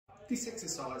This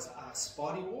exercise are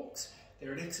Spidey Walks.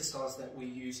 They're an exercise that we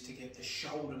use to get the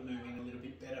shoulder moving a little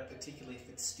bit better, particularly if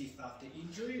it's stiff after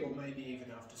injury or maybe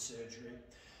even after surgery.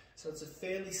 So it's a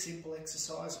fairly simple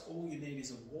exercise. All you need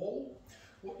is a wall.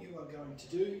 What you are going to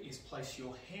do is place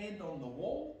your hand on the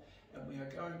wall, and we are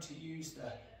going to use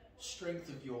the strength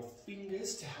of your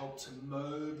fingers to help to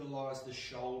mobilize the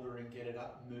shoulder and get it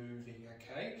up moving,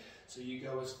 okay? So you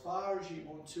go as far as you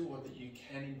want to or that you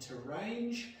can into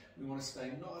range. We want to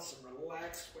stay nice and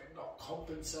relaxed. We're not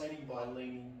compensating by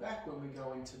leaning back when we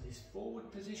go into this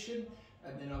forward position.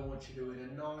 And then I want you to, in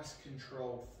a nice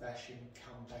controlled fashion,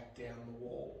 come back down the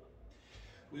wall.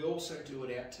 We also do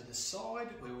it out to the side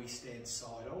where we stand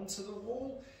side onto the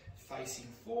wall, facing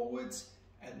forwards,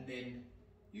 and then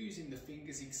using the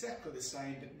fingers exactly the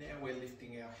same, but now we're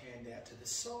lifting our hand out to the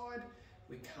side.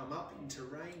 We come up into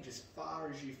range as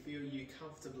far as you feel you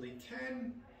comfortably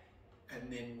can,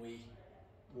 and then we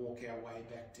walk our way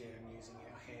back down using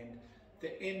our hand.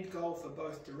 The end goal for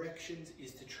both directions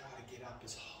is to try to get up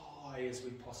as high as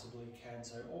we possibly can,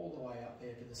 so all the way up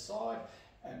there to the side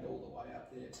and all the way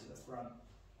up there to the front.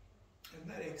 And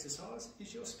that exercise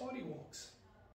is your Spidey Walks.